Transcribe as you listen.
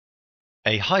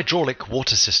A hydraulic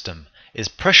water system is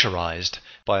pressurized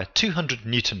by a 200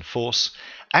 Newton force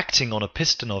acting on a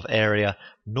piston of area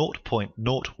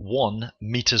 0.01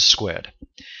 meters squared.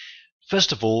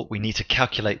 First of all, we need to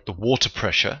calculate the water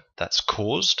pressure that's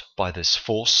caused by this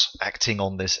force acting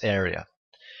on this area,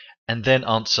 and then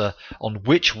answer on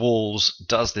which walls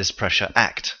does this pressure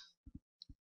act.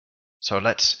 So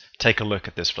let's take a look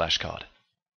at this flashcard.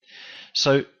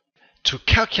 So to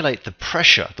calculate the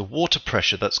pressure, the water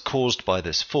pressure that's caused by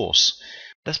this force,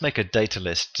 let's make a data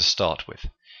list to start with.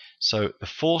 So the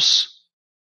force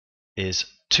is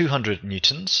 200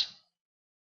 newtons.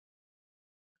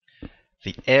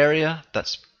 The area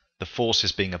that's the force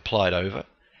is being applied over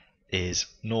is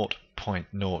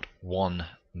 0.01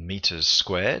 meters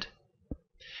squared.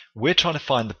 We're trying to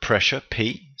find the pressure,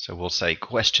 P, so we'll say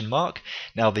question mark.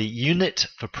 Now the unit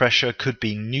for pressure could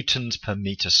be newtons per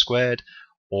meter squared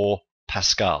or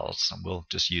pascals, and we'll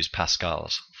just use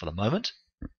pascals for the moment.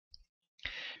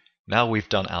 Now we've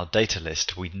done our data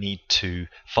list, we need to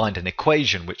find an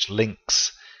equation which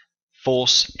links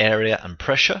force, area and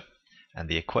pressure, and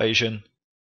the equation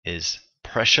is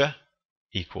pressure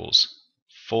equals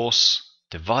force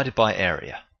divided by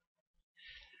area.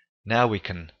 Now we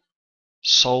can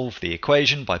solve the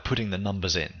equation by putting the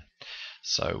numbers in.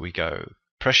 So we go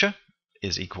pressure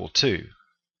is equal to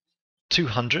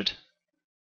 200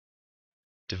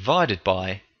 divided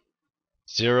by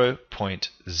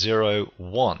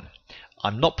 0.01.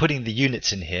 I'm not putting the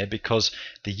units in here because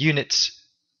the units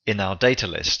in our data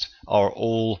list are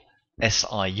all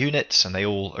SI units and they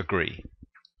all agree.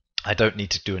 I don't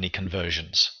need to do any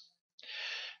conversions.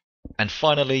 And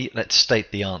finally, let's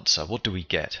state the answer. What do we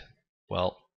get?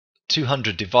 Well,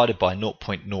 200 divided by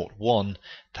 0.01,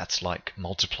 that's like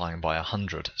multiplying by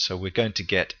 100. So we're going to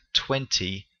get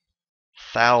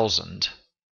 20,000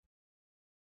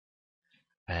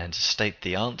 and state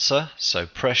the answer. So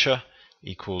pressure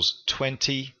equals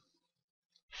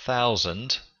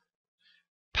 20,000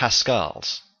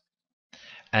 pascals.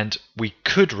 And we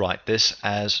could write this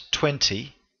as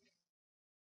 20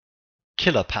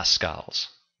 kilopascals,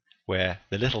 where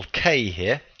the little k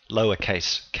here,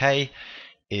 lowercase k,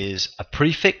 is a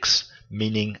prefix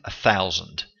meaning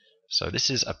 1,000. So this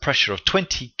is a pressure of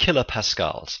 20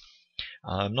 kilopascals.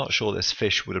 I'm not sure this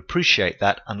fish would appreciate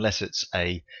that unless it's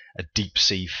a deep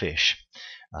sea fish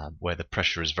where the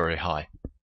pressure is very high.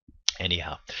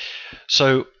 Anyhow,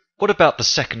 so what about the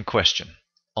second question?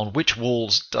 On which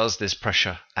walls does this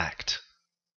pressure act?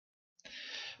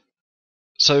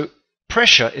 So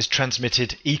pressure is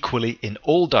transmitted equally in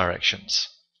all directions.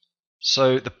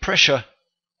 So the pressure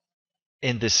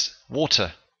in this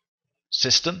water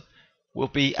system will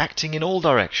be acting in all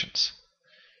directions.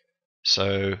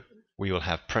 So we will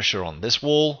have pressure on this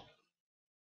wall,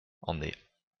 on the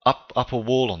upper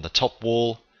wall, on the top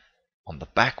wall, on the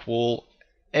back wall,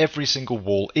 every single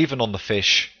wall, even on the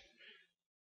fish,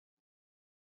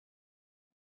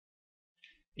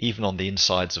 even on the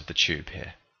insides of the tube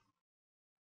here.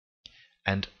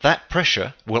 And that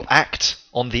pressure will act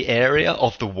on the area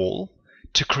of the wall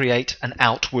to create an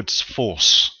outwards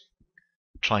force,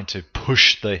 trying to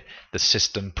push the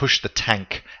system, push the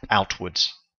tank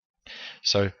outwards.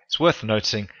 So it's worth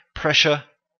noting pressure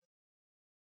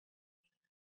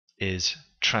is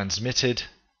transmitted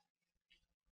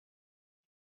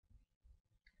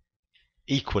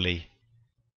equally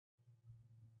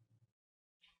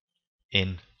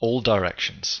in all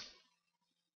directions.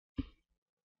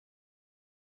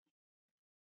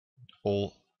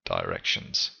 All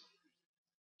directions.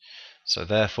 So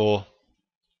therefore,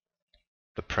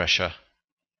 the pressure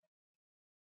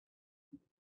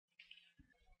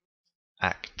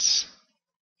acts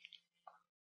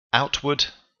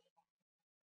outwards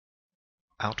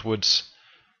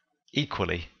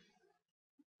equally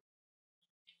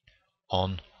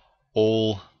on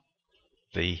all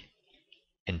the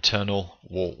internal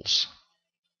walls.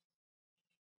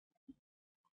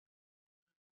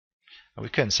 And we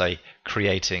can say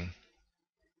creating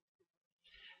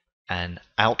an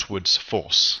outwards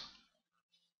force.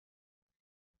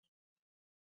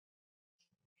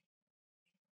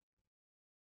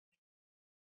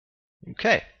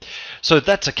 Okay, so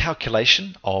that's a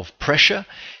calculation of pressure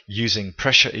using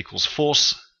pressure equals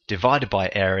force divided by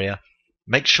area.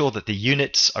 Make sure that the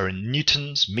units are in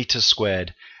newtons, meters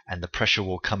squared, and the pressure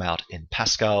will come out in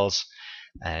pascals.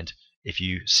 And if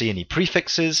you see any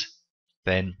prefixes,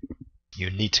 then you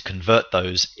need to convert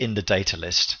those in the data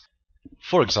list.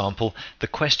 For example, the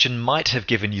question might have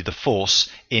given you the force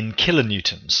in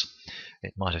kilonewtons.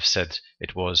 It might have said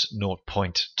it was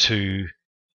 0.2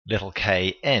 little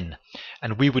kn,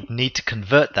 and we would need to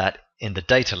convert that in the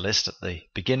data list at the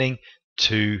beginning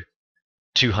to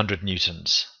 200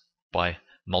 newtons by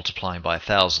multiplying by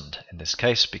 1,000 in this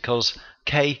case, because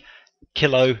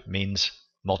kilo means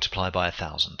multiply by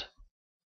 1,000.